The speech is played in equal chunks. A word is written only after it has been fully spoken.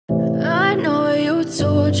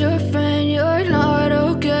told your friend you're not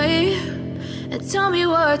okay? And tell me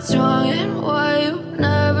what's wrong and why you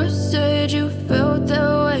never said you felt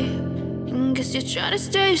that way. And guess you're trying to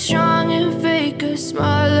stay strong and fake a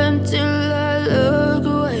smile until I look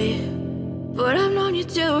away. But I've known you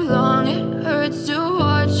too long, it hurts to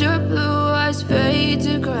watch your blue eyes fade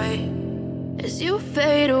to gray as you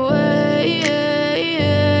fade away,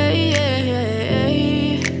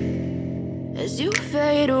 as you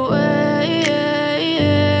fade away.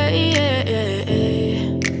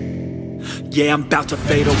 Yeah, I'm about to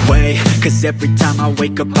fade away, cause every time I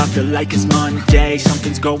wake up I feel like it's Monday.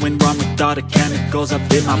 Something's going wrong with all the chemicals up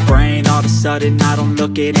in my brain. All of a sudden I don't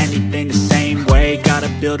look at anything the same way. Got a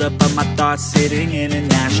buildup of my thoughts sitting in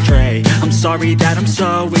an ashtray. I'm sorry that I'm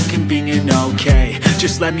so inconvenient, okay?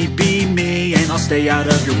 Just let me be me and I'll stay out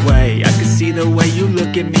of your way. I can see the way you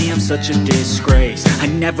look at me, I'm such a disgrace. I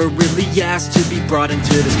never really asked to be brought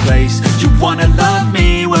into this place. You wanna love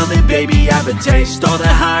me? Well then baby I have a taste. All the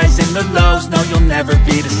highs and the lows, no you'll never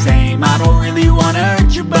be the same. I don't really wanna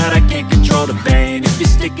hurt you but I can't control the pain. If you're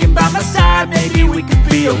sticking by my side maybe we could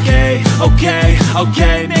be okay.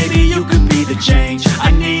 Okay, maybe you could be the change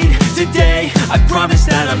I need today. I promise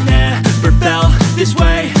that I've never felt this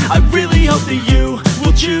way. I really hope that you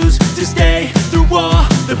will choose to stay through all